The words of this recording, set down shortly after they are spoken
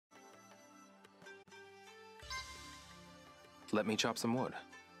Let me chop some wood.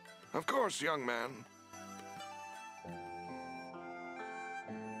 Of course, young man.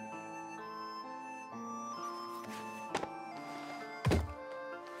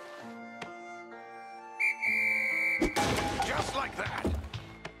 Just like that.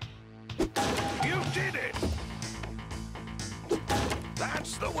 You did it!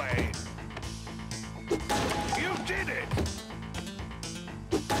 That's the way. You did it!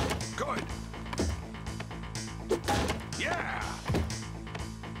 Good. Yeah!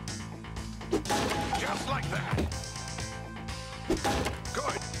 Just like that.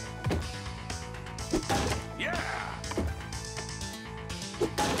 Good. Yeah!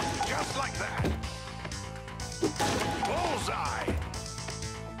 Just like that. Bullseye!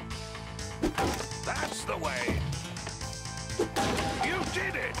 That's the way. You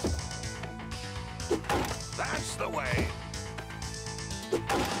did it! That's the way.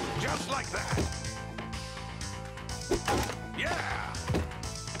 Just like that. Yeah!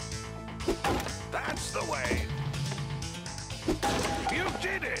 That's the way. You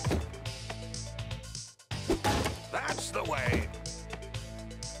did it! That's the way.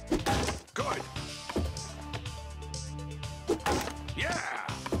 Good. Yeah!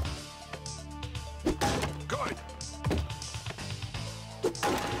 Good.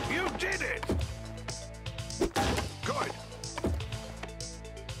 You did it! Good.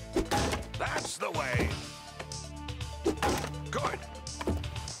 That's the way. Good.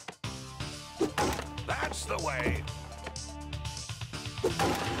 That's the way.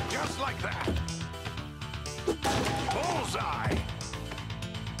 Just like that. Bullseye!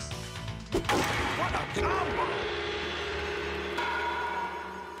 What a combo!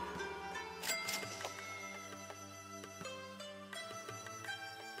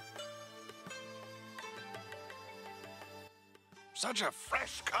 Such a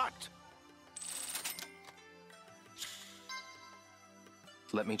fresh cut.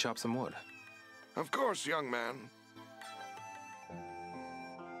 Let me chop some wood. Of course, young man.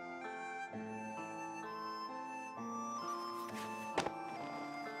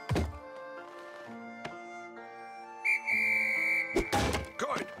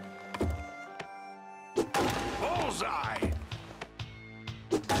 Good. Bullseye.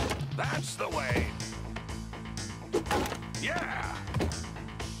 That's the way. Yeah!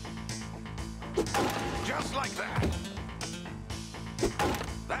 Just like that.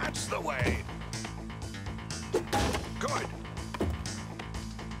 That's the way. Good.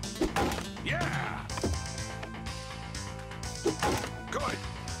 Yeah! Good.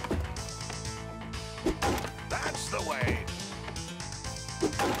 That's the way.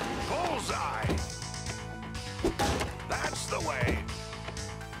 Bullseye! That's the way.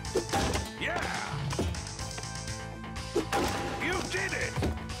 Yeah! You did it!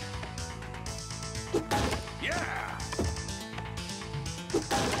 Yeah!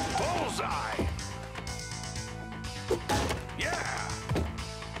 Bullseye! Yeah!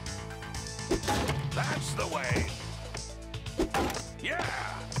 That's the way.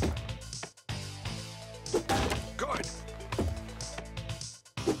 Yeah! Good.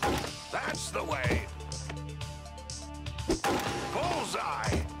 That's the way.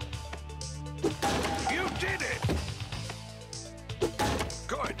 Bullseye! You did it!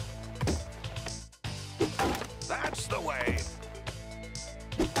 Good. That's the way.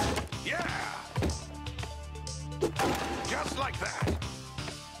 Yeah! Just like that.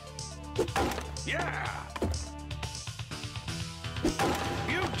 Yeah!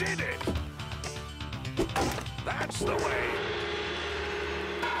 You did it! That's the way.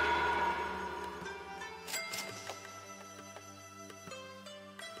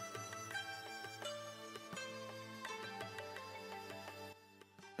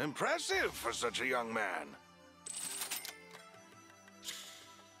 Impressive for such a young man.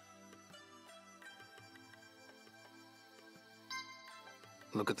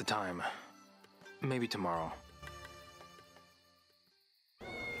 Look at the time. Maybe tomorrow.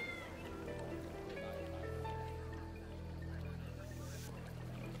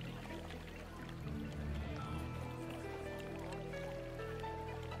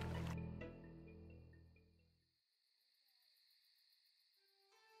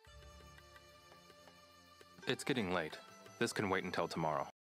 It's getting late. This can wait until tomorrow.